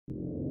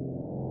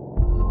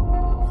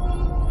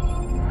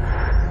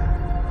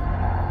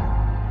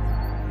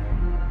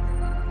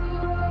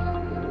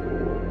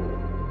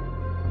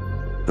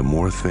the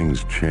more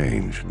things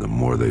change, the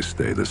more they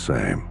stay the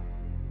same.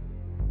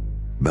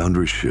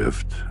 Boundaries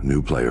shift,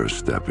 new players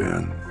step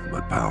in,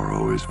 but power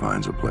always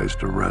finds a place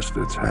to rest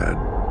its head.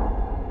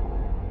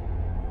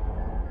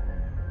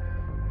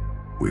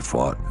 We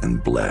fought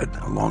and bled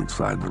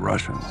alongside the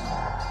Russians.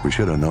 We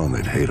should have known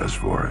they'd hate us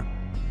for it.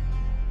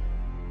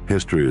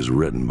 History is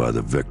written by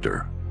the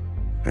victor,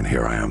 and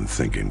here I am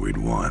thinking we'd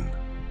won.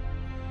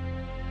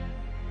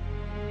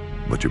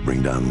 But you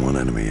bring down one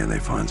enemy and they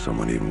find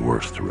someone even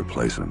worse to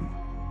replace him.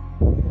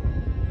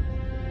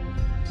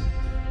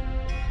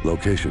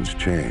 Locations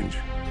change,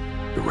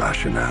 the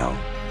rationale,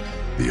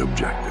 the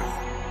objective.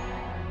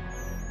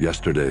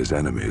 Yesterday's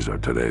enemies are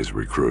today's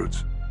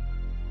recruits.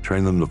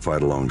 Train them to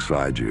fight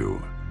alongside you,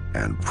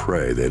 and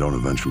pray they don't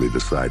eventually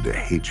decide to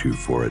hate you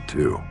for it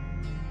too.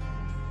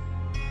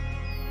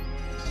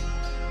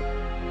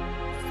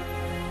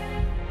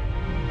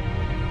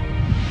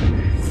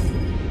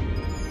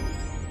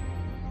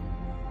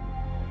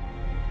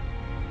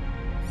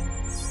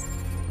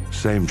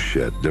 Same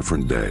shit,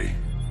 different day.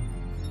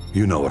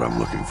 You know what I'm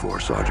looking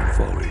for, Sergeant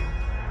Foley.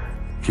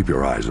 Keep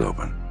your eyes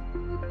open.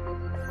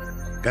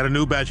 Got a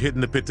new batch hitting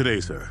the pit today,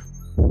 sir.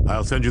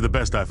 I'll send you the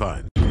best I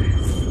find.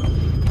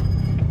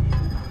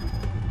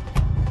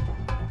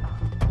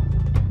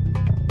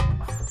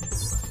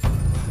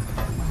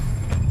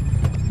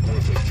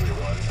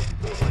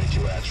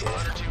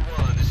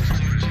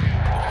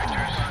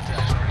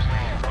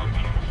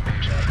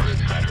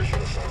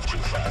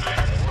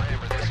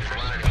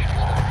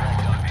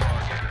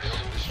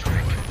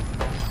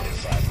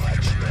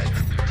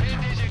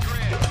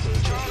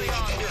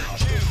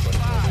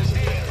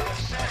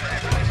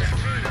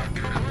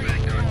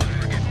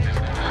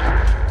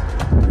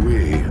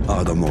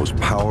 The most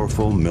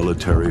powerful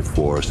military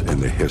force in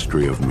the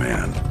history of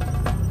man.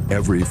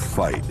 Every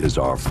fight is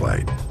our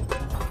fight.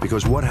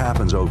 Because what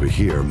happens over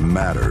here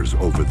matters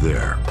over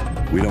there.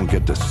 We don't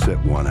get to sit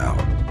one out.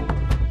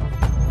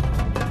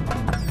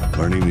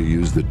 Learning to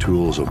use the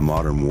tools of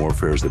modern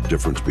warfare is the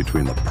difference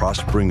between the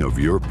prospering of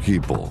your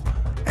people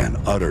and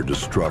utter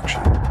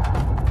destruction.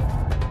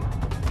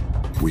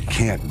 We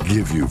can't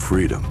give you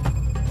freedom,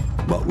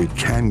 but we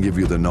can give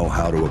you the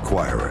know-how to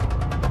acquire it.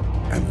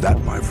 And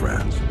that, my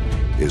friends,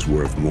 is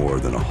worth more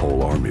than a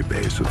whole army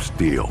base of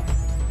steel.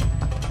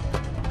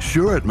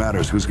 Sure, it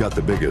matters who's got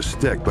the biggest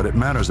stick, but it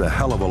matters a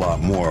hell of a lot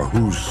more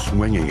who's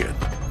swinging it.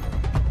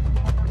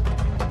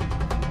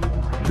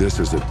 This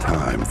is a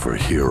time for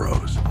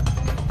heroes,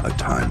 a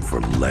time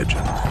for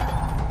legends.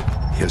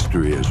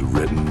 History is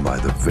written by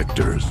the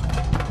victors.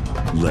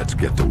 Let's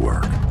get to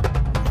work.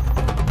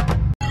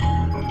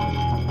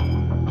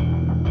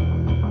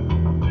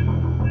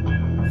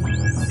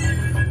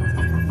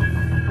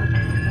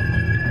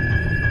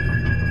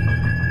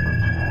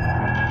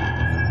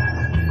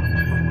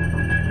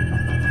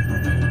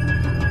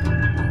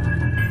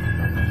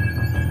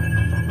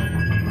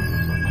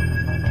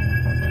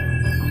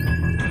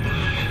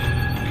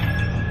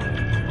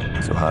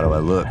 How do I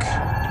look?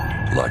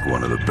 Like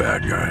one of the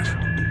bad guys.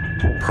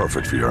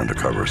 Perfect for your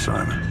undercover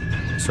assignment.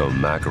 So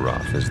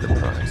Makarov is the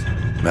prize.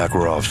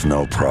 Makarov's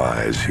no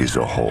prize. He's a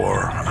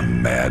whore, a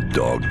mad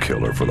dog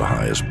killer for the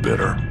highest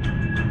bidder.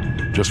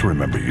 Just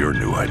remember your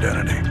new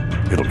identity.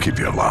 It'll keep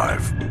you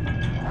alive.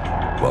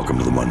 Welcome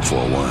to the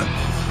 141.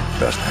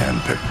 Best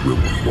hand-picked group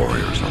of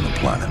warriors on the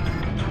planet.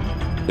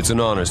 It's an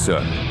honor,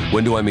 sir.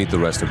 When do I meet the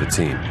rest of the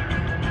team?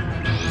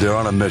 They're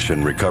on a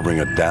mission recovering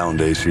a downed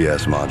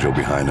ACS module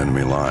behind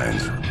enemy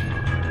lines.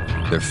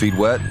 Their feet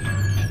wet?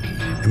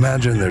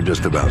 Imagine they're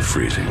just about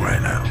freezing right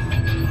now.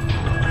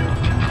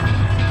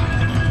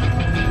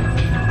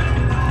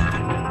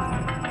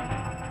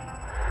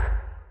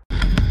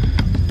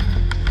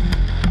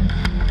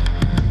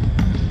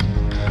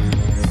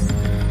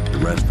 The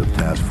rest of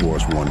Task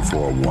Force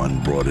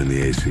 141 brought in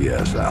the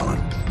ACS, Alan.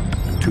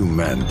 2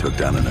 men took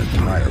down an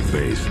entire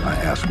base. I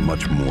ask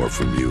much more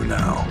from you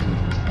now.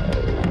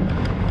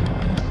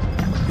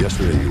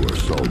 Yesterday you were a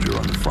soldier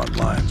on the front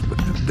lines, but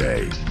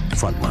today,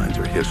 front lines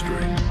are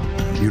history.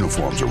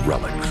 Uniforms are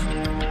relics.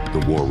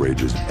 The war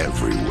rages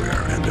everywhere,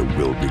 and there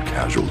will be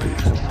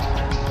casualties.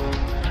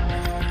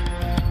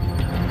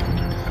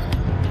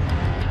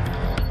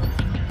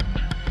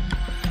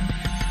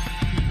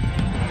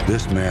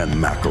 This man,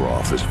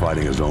 Makarov, is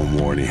fighting his own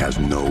war, and he has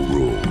no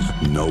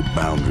rules, no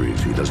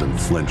boundaries. He doesn't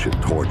flinch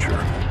at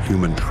torture,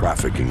 human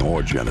trafficking,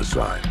 or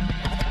genocide.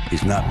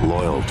 He's not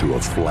loyal to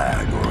a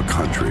flag or a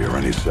country or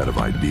any set of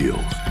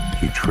ideals.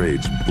 He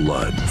trades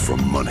blood for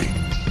money.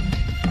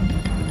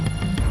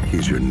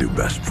 He's your new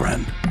best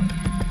friend.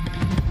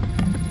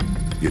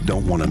 You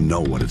don't want to know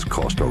what it's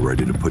cost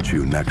already to put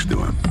you next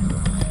to him.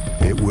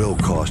 It will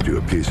cost you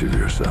a piece of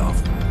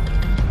yourself.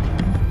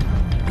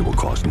 It will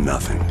cost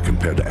nothing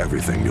compared to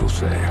everything you'll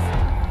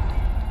save.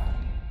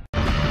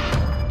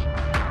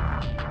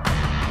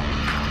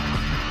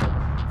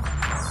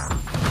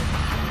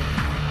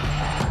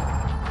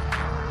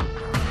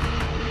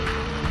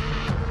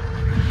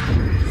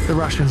 The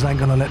Russians ain't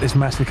gonna let this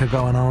massacre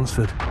go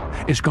unanswered.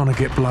 It's gonna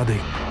get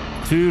bloody.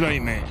 Too right,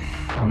 mate.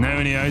 Now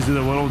in the eyes of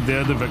the world,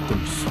 they're the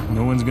victims.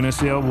 No one's gonna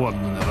say a word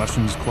when the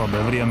Russians club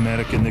every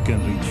American they can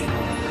reach.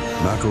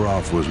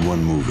 Makarov was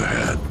one move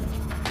ahead.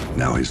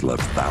 Now he's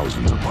left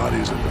thousands of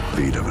bodies at the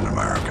feet of an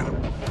American.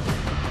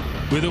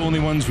 We're the only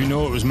ones who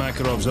know it was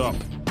Makarov's up.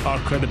 Our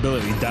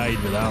credibility died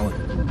with Allen.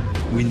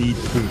 We need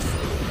proof.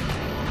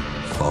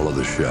 Follow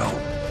the shell.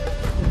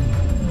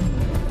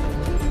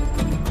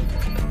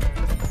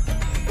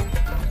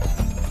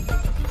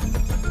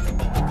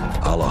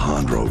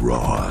 Alejandro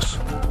Rojas.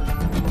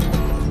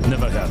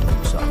 Never heard of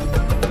him,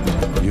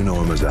 sir. You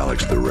know him as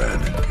Alex the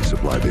Red. He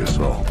supplied the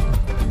assault.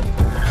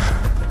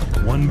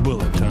 One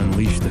bullet to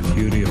unleash the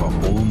fury of a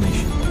whole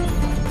nation.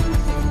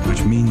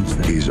 Which means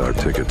that He's our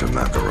ticket to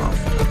Makarov.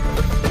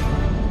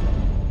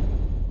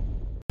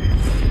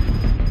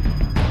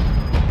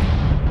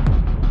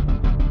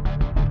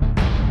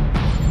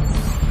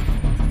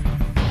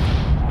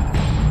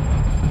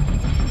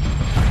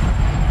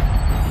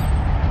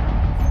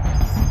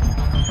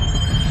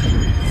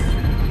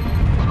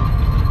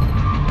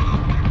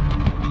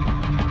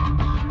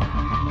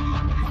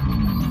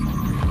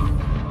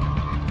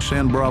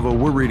 San Bravo,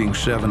 we're reading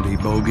 70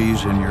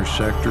 bogeys in your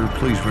sector.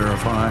 Please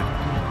verify.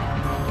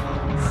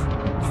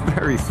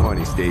 Very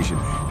funny, Station.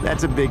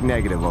 That's a big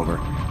negative, over.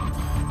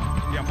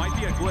 Yeah, might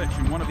be a glitch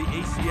in one of the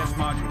ACS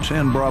modules.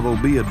 San Bravo,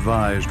 be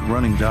advised,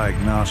 running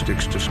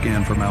diagnostics to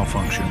scan for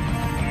malfunction.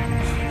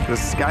 The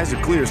skies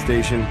are clear,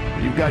 Station.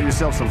 You've got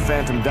yourself some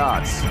phantom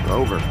dots.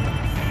 Over.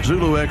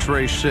 Zulu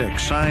X-Ray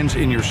 6, signs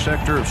in your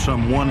sector of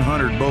some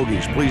 100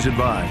 bogeys. Please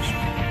advise.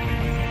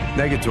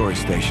 Negatory,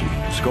 Station.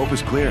 Scope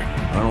is clear.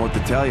 I don't know what to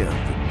tell you.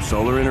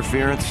 Solar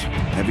interference,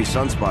 heavy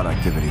sunspot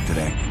activity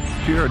today.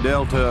 Sierra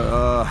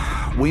Delta,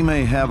 we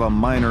may have a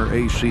minor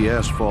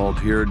ACS fault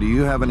here. Do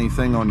you have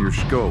anything on your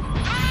scope?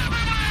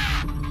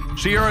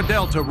 Sierra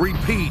Delta,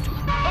 repeat.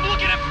 I'm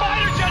looking at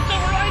fighter jets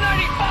over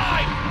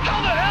I-95!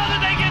 How the hell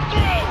did they get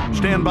through?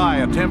 Stand by,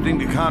 attempting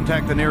to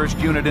contact the nearest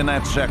unit in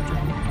that sector.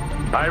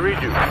 I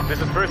read you. This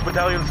is 1st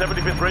Battalion,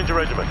 75th Ranger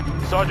Regiment.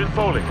 Sergeant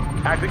Foley,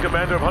 acting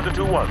commander of Hunter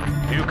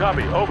 2-1. Do you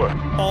copy? Over.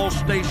 All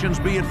stations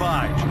be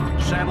advised.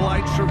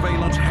 Satellite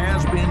surveillance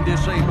has been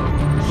disabled.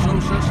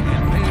 SOSUS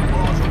and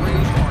paintball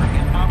arrays are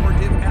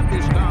inoperative at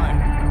this time.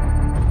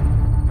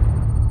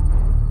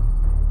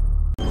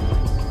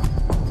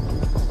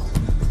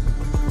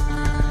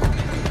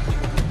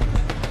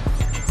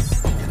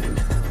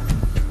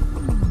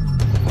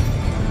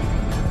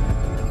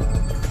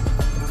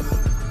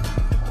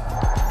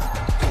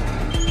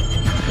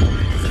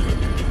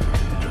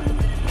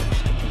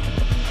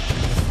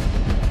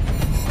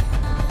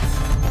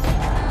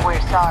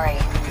 Sorry,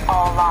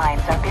 all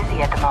lines are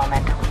busy at the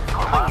moment.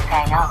 Please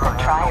hang up and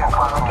try your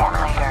call again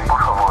later.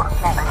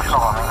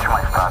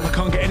 I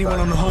can't get anyone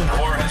on the home.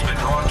 War has been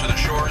brought to the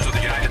shores of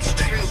the United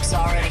States. Troops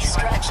already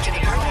stretched to the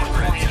growing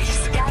point,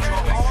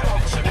 scattered all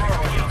over the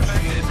world.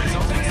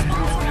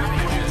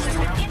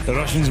 the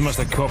Russians must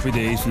have copied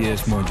the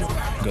ACS module.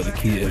 Got the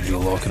key to every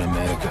lock in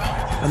America.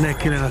 And they're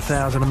killing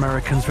 1,000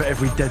 Americans for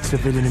every dead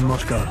civilian in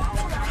Moscow.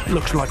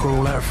 Looks like we're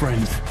all out of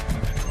friends.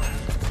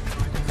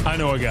 I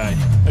know a guy.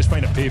 Let's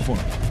find a payphone,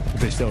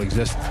 if they still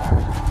exist.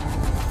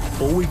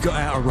 All we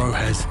got out of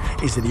Rojas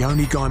is that the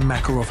only guy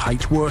Makarov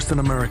hates worse than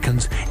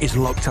Americans is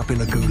locked up in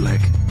a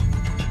gulag.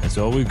 That's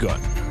all we've got.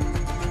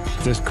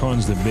 If this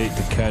con's the bait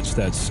to catch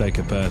that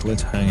psychopath,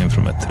 let's hang him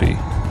from a tree.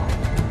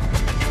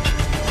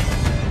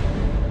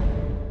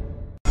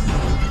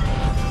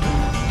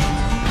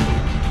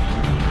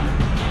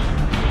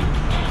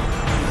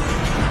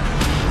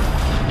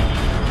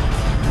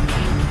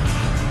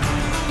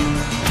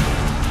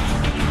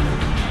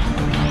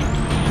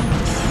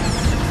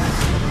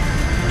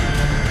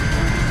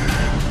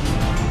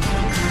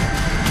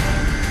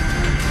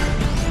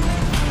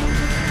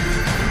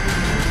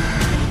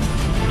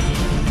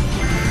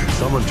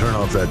 Someone turn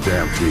off that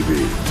damn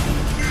TV.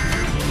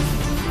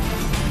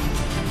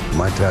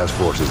 My task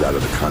force is out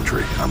of the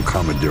country. I'm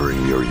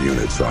commandeering your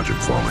unit,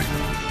 Sergeant Foley.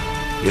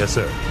 Yes,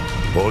 sir.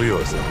 All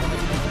yours, sir.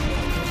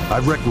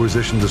 I've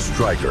requisitioned a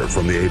striker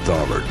from the 8th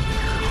Armored.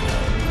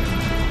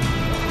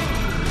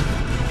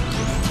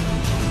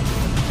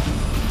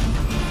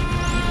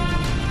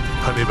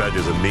 Honey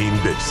Badger's a mean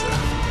bitch, sir.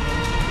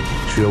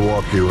 She'll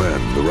walk you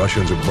in. The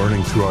Russians are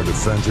burning through our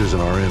defenses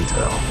and our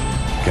intel.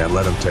 Can't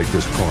let them take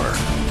this corner.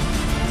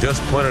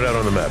 Just point it out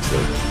on the map,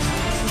 sir.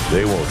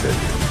 They won't hit you.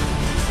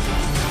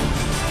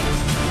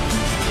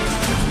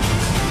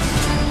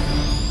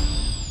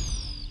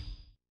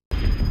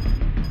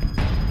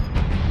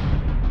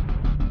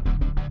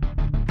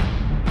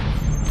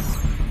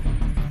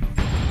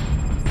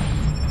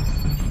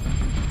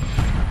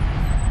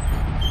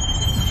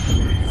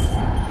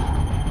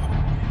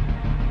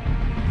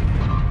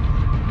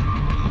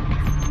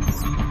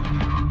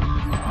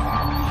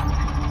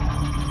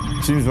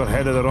 Seems we're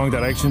headed the wrong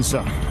direction,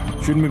 sir.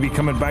 Shouldn't we be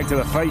coming back to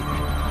the fight?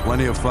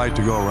 Plenty of fight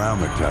to go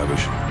around,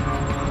 McTavish.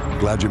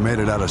 Glad you made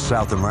it out of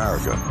South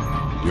America.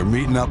 You're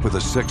meeting up with the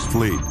 6th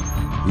Fleet,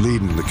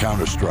 leading the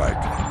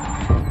counterstrike.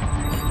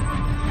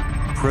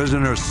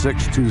 Prisoner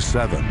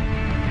 627.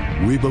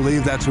 We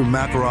believe that's who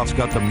Makarov's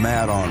got the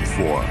mad on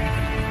for,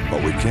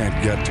 but we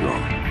can't get to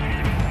him.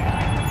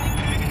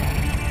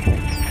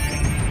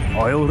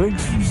 Oil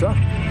rigs, sir?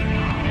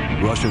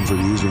 Russians are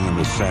using them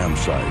as SAM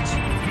sites.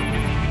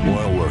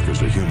 Oil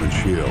workers are human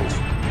shields,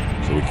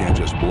 so we can't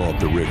just blow up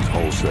the rigs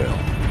wholesale.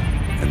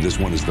 And this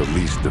one is the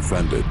least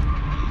defended.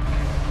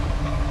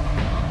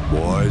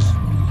 Boys,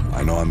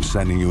 I know I'm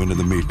sending you into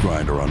the meat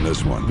grinder on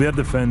this one. We're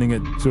defending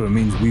it, so it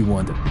means we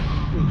want it.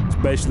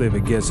 Especially if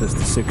it gets us to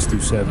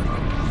 627.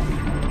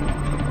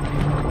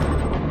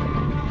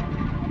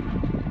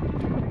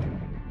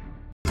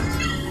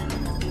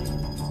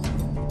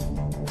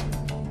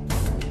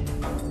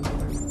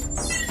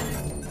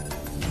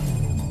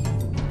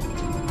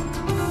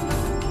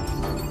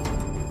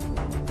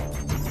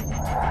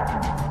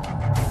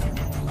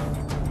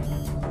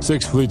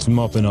 Sixth Fleet's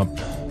mopping up.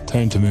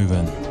 Time to move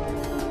in.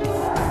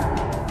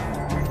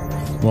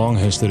 Long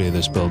history of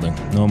this building.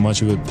 Not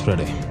much of it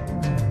pretty.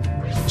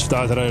 It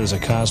started out as a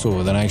castle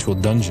with an actual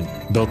dungeon,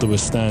 built to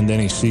withstand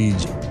any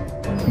siege.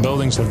 The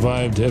building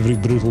survived every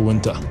brutal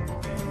winter.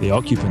 The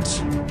occupants,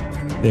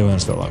 they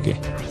weren't so lucky.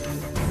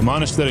 The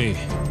monastery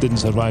didn't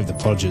survive the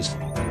purges.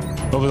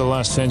 Over the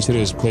last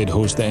century, it's played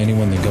host to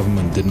anyone the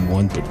government didn't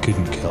want but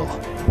couldn't kill.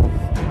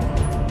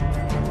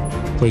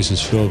 The place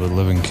is filled with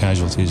living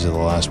casualties of the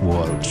last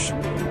war, which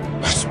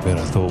I swear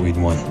I thought we'd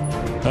won.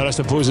 And I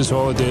suppose it's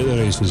all a day of the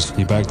races.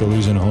 You back the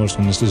losing horse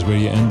and this is where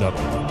you end up.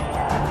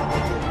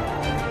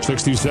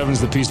 627's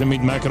the piece of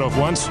meat Makarov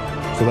wants,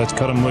 so let's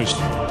cut him loose.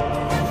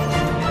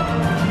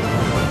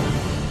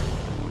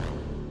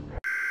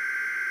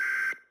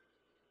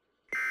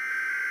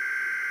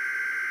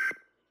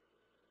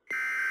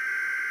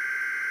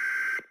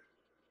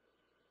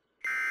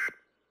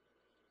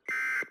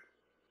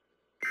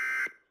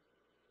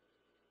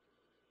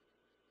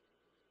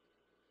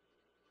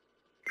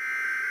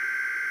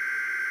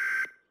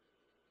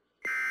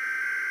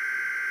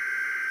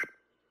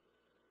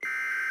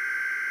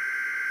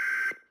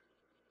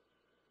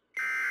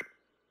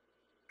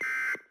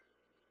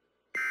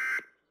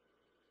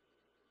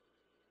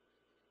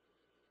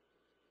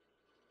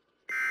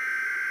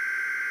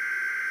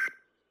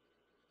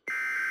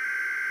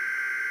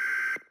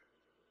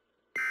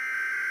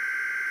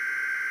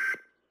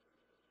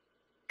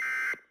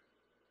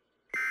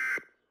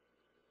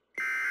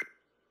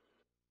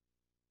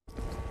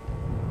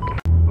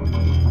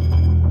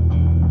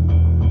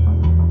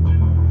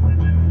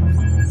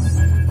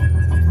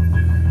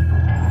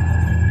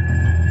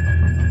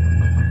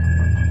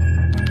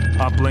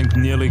 Uplink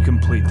nearly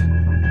complete.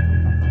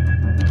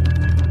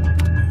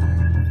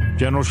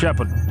 General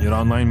Shepard, you're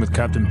online with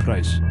Captain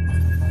Price.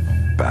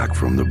 Back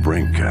from the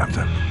brink,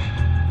 Captain.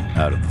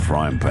 Out of the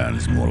frying pan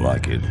is more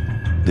like it.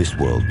 This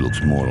world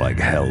looks more like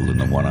hell than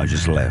the one I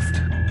just left.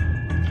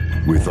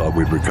 We thought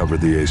we'd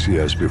recovered the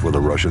ACS before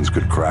the Russians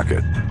could crack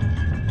it.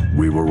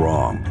 We were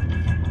wrong.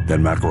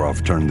 Then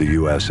Makarov turned the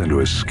US into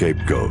his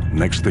scapegoat.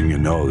 Next thing you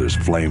know, there's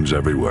flames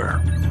everywhere.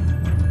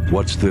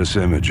 What's this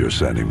image you're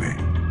sending me?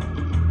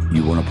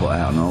 You want to put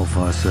out an oil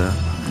fire, sir?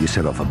 You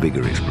set off a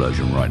bigger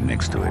explosion right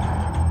next to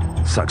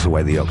it. Sucks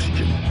away the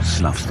oxygen,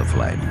 snuffs the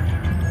flame.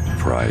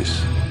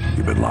 Price,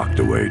 you've been locked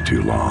away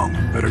too long.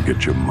 Better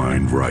get your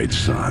mind right,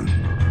 son.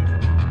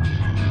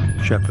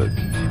 Shepard,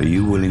 are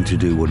you willing to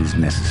do what is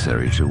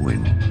necessary to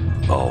win?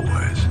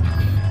 Always.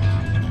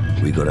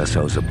 We got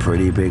ourselves a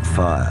pretty big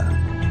fire.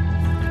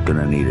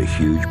 Gonna need a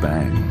huge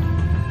bang.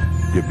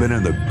 You've been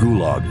in the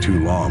gulag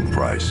too long,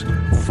 Price.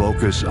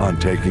 Focus on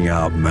taking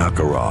out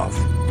Makarov.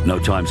 No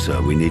time,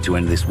 sir. We need to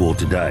end this war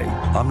today.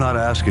 I'm not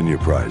asking you,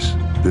 Price.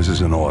 This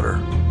is an order.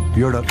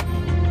 You're to...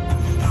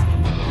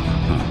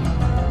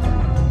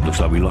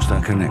 Looks like we lost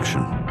our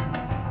connection.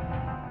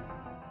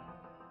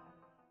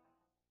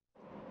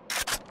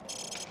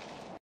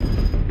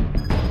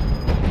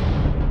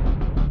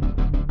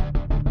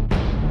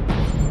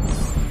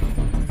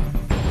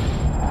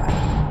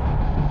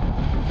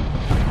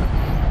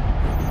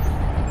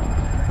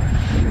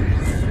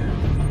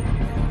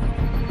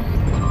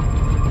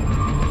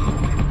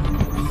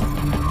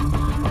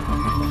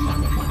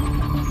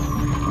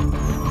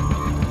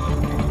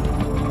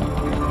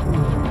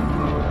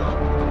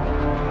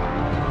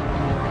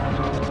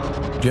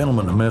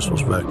 Gentlemen, the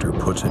missiles vector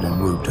puts it en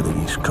route to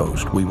the East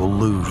Coast. We will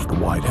lose the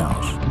White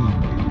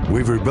House.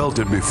 We've rebuilt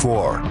it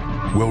before.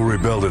 We'll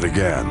rebuild it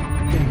again.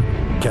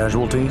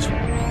 Casualties?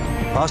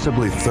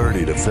 Possibly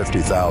 30 to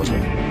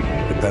 50,000.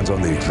 Depends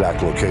on the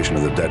exact location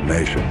of the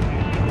detonation.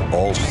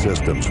 All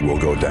systems will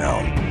go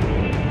down.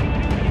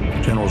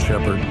 General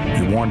Shepard,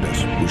 you warned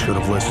us. We should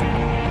have listened.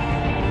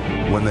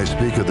 When they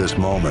speak of this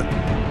moment,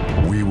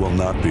 we will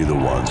not be the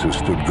ones who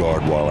stood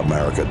guard while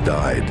America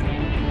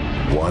died.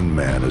 One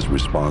man is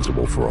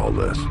responsible for all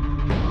this.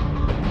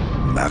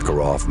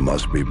 Makarov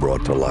must be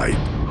brought to light.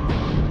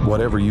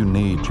 Whatever you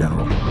need,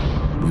 General.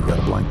 We've got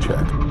a blank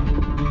check.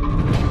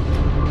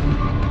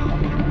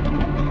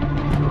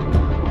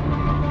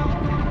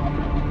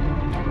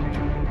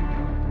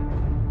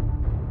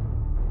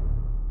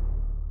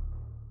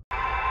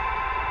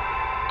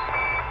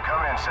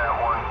 Come in,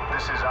 Sat-1.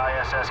 This is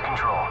ISS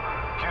Control.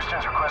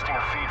 Houston's requesting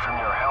a feed from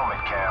your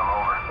helmet cam,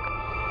 over.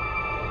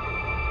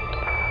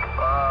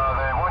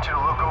 They want you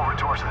to look over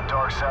towards the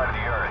dark side of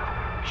the Earth.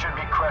 Should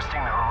be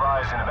cresting the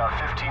horizon about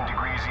 15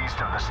 degrees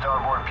east of the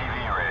starboard PV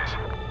rays.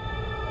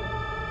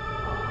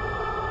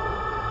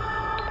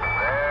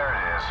 There it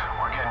is.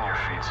 We're getting your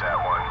feed,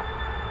 Sat-1.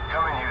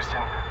 Come in,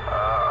 Houston.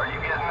 Are you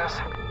getting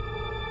this?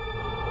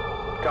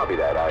 Copy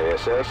that,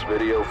 ISS.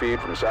 Video feed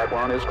from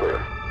Sat-1 is clear.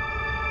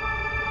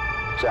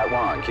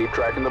 Sat-1, keep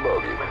tracking the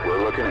bogey.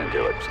 We're looking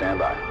into it. Stand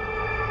by.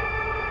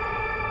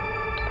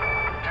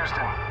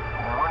 Houston,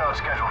 we're not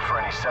scheduled for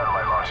any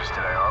satellite launches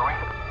today, are we?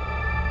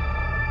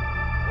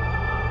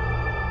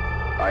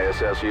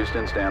 ISS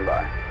Houston, stand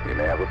by. We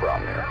may have a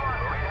problem here.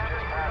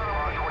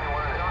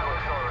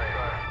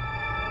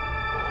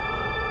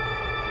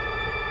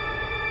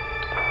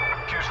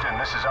 Houston,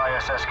 this is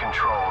ISS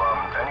Control.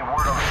 Any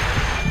word on the...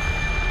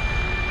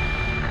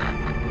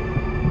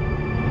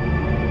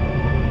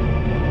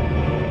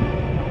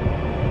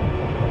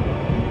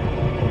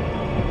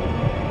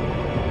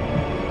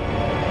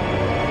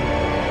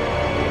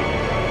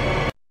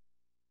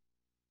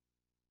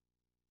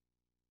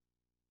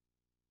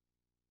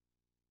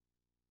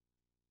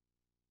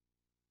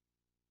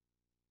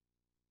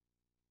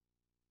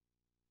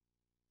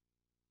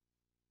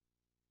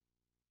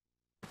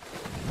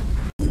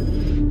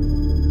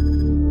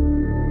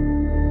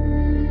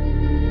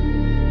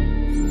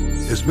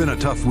 It's been a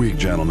tough week,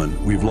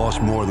 gentlemen. We've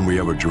lost more than we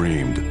ever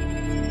dreamed,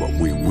 but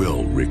we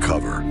will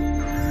recover.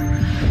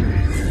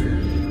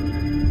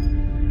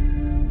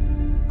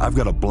 I've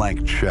got a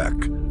blank check,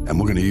 and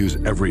we're going to use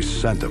every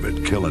cent of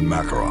it killing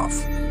Makarov.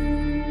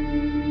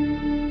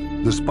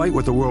 Despite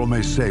what the world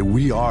may say,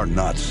 we are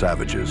not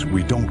savages.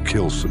 We don't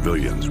kill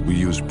civilians. We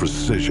use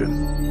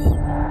precision.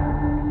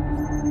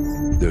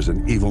 There's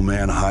an evil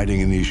man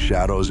hiding in these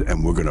shadows,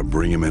 and we're going to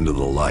bring him into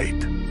the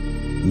light.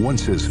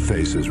 Once his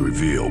face is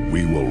revealed,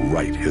 we will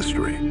write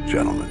history,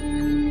 gentlemen.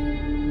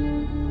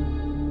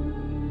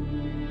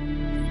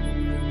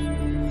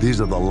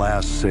 These are the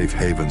last safe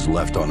havens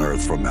left on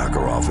Earth for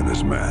Makarov and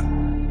his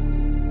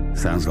men.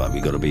 Sounds like we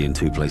got to be in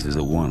two places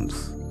at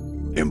once.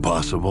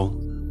 Impossible?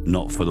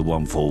 Not for the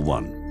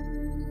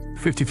 141.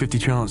 50-50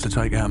 chance to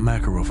take out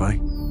Makarov, eh?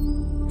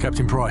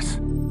 Captain Price,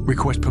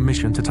 request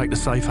permission to take the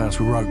safe house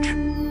with Roach.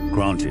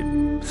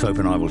 Granted. Soap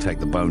and I will take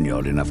the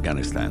boneyard in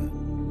Afghanistan.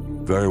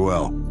 Very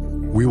well.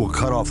 We will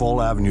cut off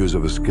all avenues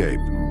of escape.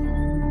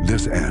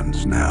 This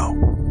ends now.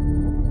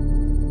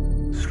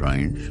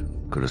 Strange.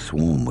 Could have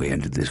sworn we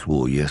ended this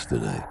war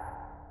yesterday.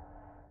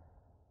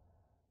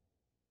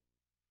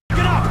 Get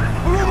up!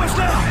 We're almost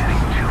there!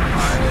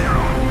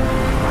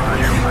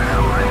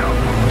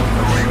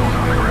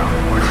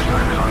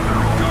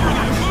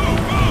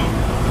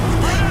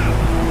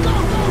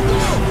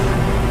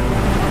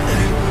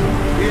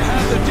 We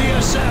have the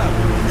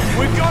DSM.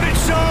 We got it,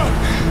 sir!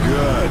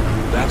 Good.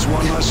 That's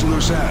one less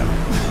loose end.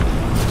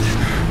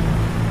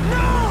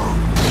 No!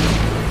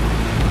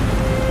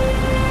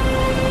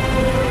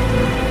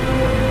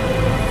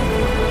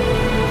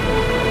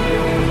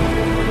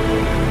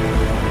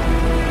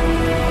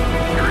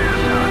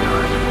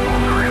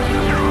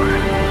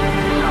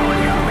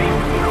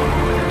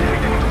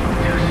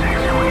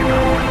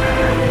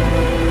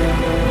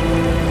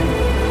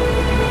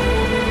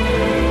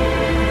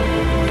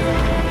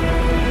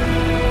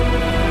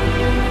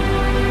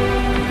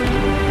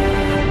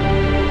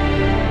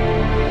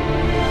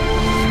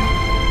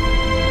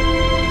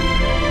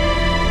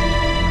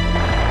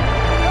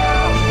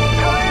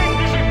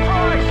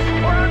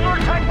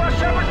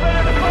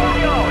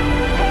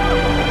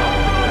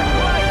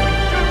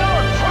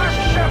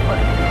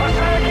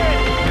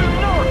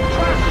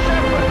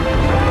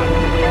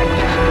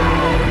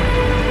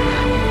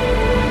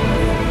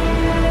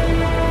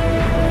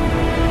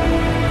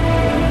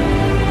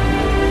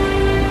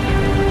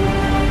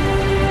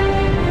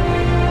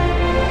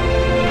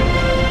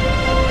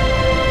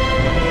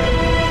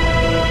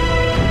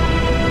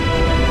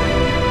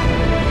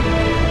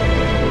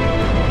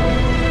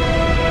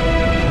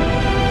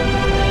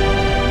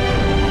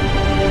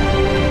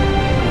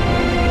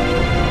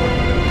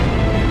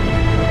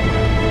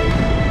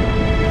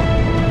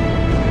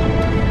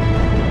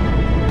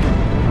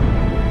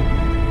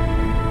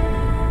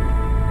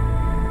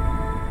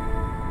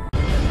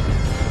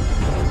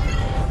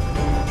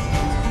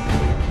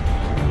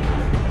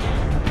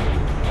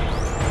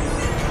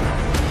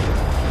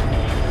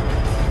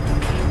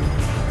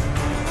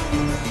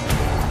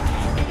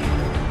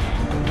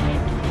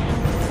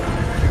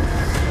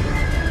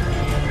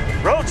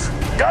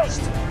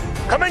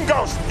 Come in,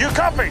 Ghost! You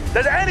copy?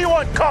 Does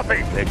anyone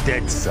copy? They're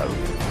dead, so.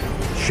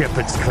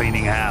 Shepard's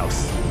cleaning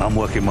house. I'm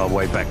working my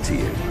way back to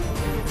you.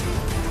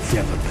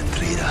 Shepard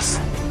betrayed us.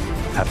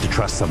 Have to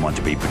trust someone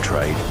to be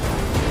betrayed.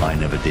 I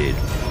never did.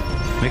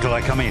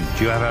 Nikolai, come in.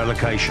 Do you have our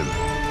location?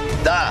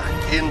 Da,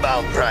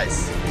 inbound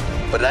Price.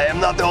 But I am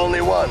not the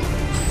only one.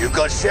 You've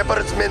got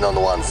Shepard's men on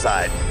one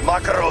side,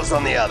 Makarov's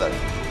on the other.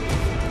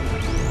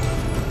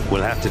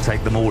 We'll have to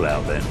take them all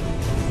out then.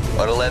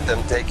 Or let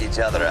them take each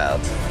other out.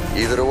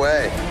 Either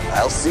way,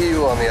 I'll see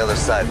you on the other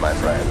side, my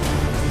friend.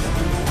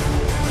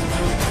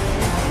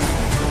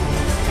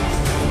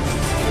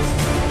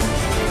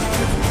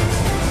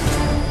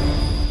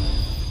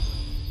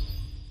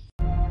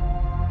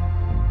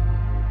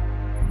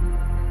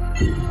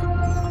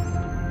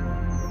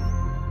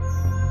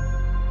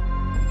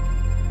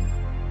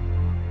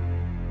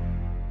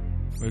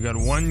 We got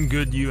one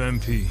good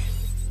UMP.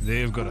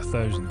 They've got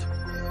 1,000.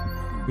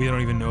 We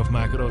don't even know if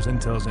Makarov's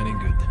intel's any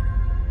good.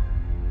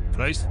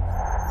 Price?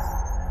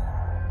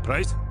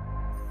 Price?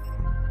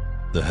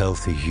 The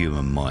healthy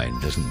human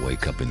mind doesn't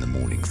wake up in the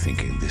morning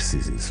thinking this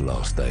is its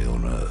last day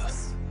on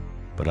Earth.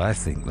 But I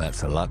think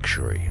that's a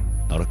luxury,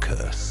 not a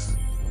curse.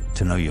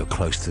 To know you're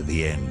close to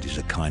the end is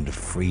a kind of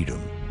freedom.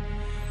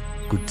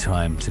 Good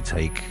time to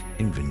take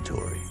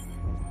inventory.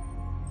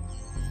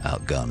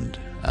 Outgunned,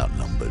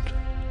 outnumbered,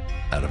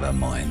 out of our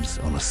minds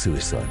on a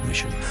suicide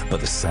mission. But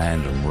the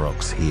sand and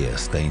rocks here,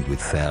 stained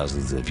with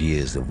thousands of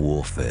years of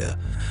warfare,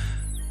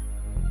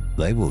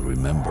 they will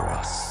remember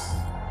us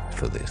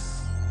for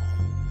this.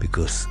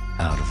 Because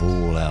out of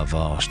all our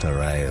vast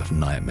array of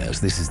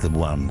nightmares, this is the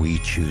one we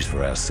choose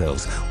for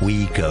ourselves.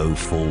 We go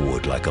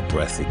forward like a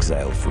breath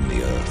exhaled from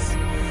the earth,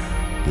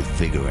 with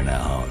vigor in our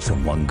hearts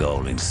and one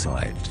goal in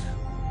sight.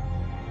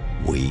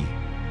 We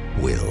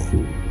will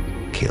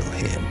kill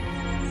him.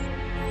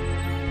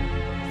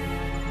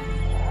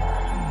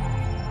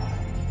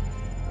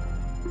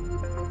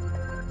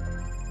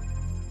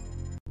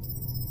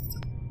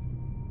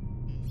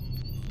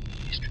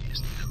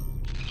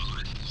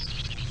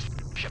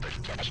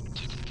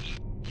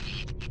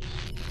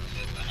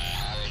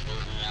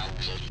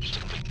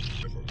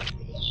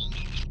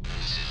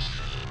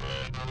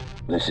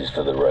 This is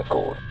for the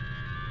record.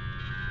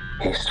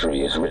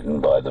 History is written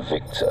by the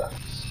victor.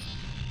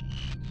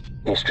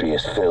 History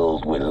is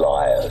filled with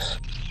liars.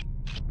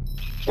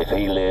 If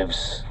he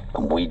lives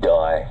and we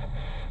die,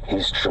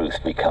 his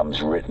truth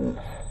becomes written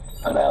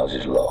and ours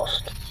is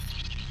lost.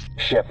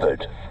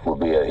 Shepard will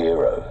be a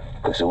hero,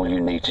 because all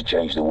you need to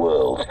change the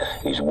world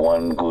is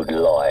one good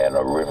lie and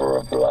a river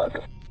of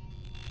blood.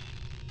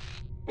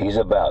 He's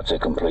about to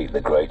complete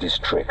the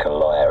greatest trick a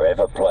liar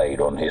ever played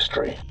on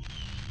history.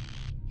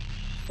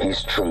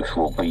 His truth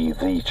will be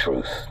the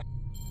truth,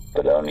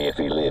 but only if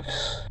he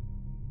lives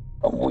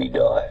and we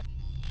die.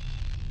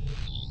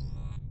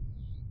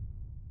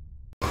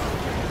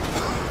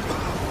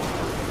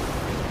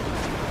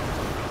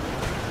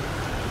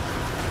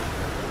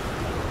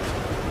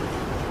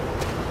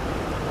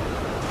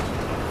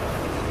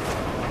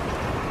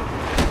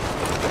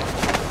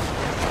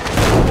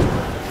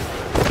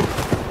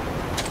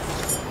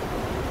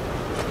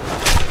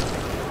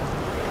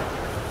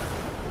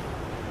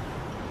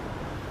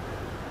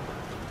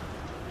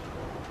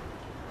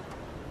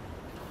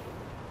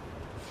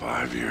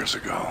 Years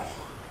ago,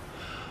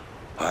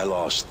 I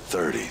lost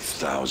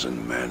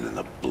 30,000 men in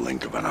the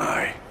blink of an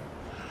eye,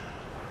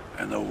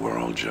 and the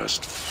world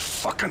just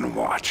fucking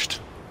watched.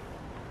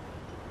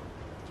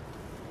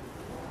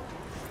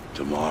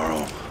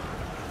 Tomorrow,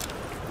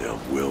 there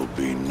will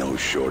be no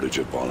shortage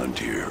of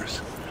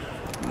volunteers,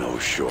 no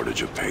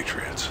shortage of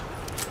patriots.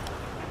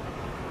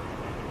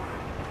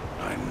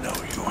 I know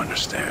you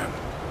understand.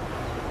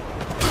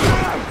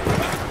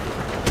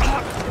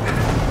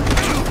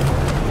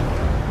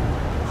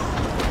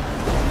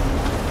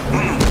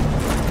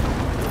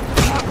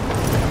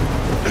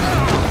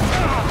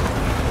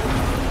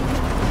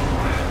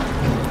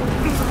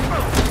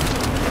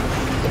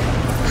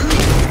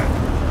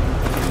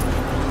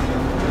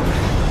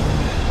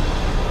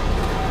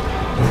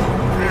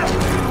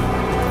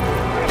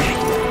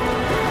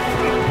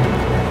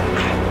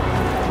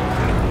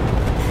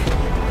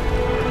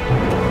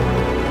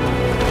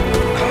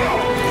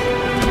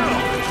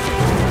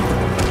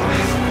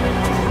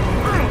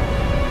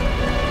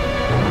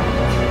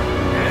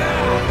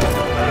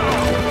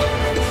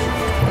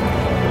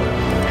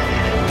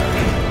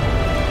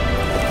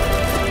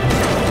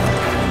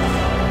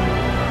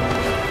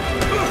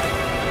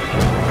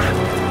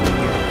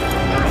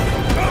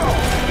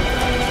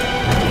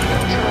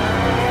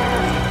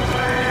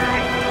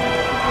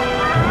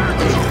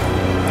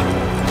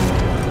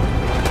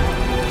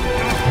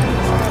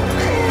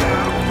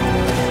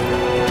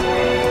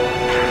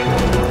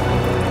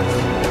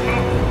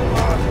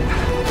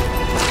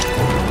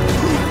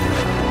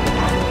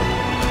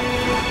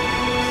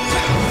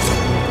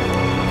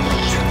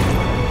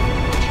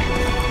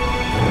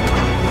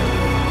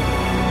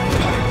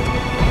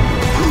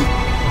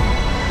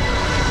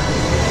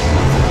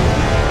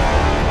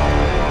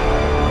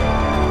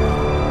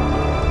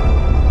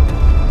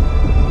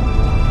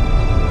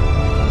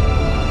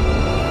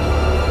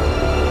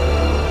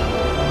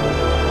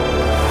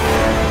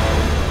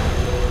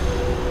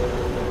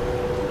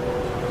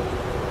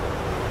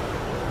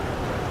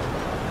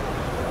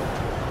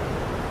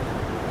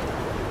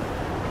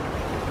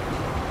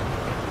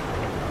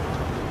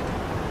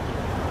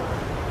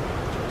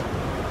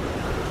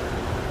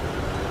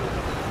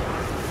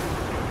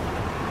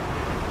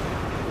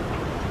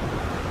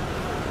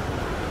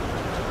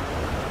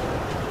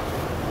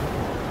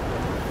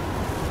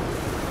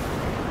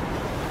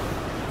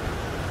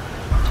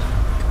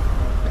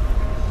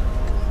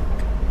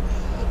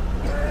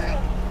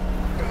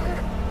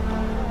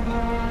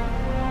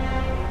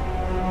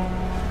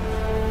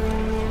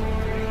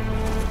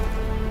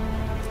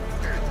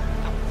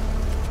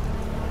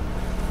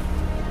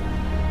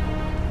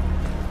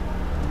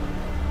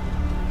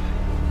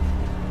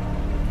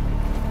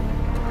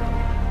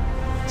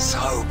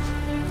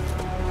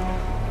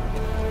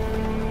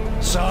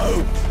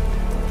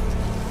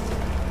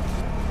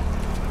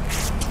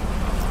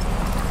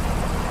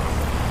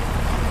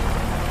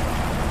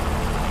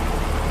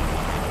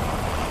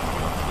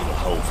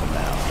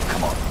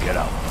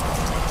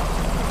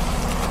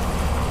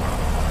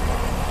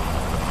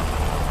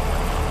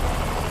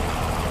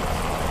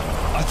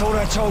 thought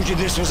I told you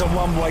this was a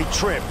one-way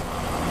trip.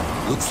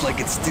 Looks like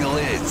it still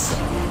is.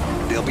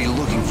 They'll be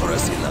looking for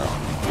us, you know.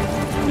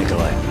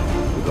 Nikolai,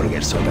 we gotta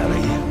get Sod out of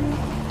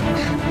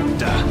here.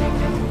 Duh.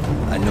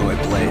 I know a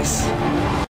place.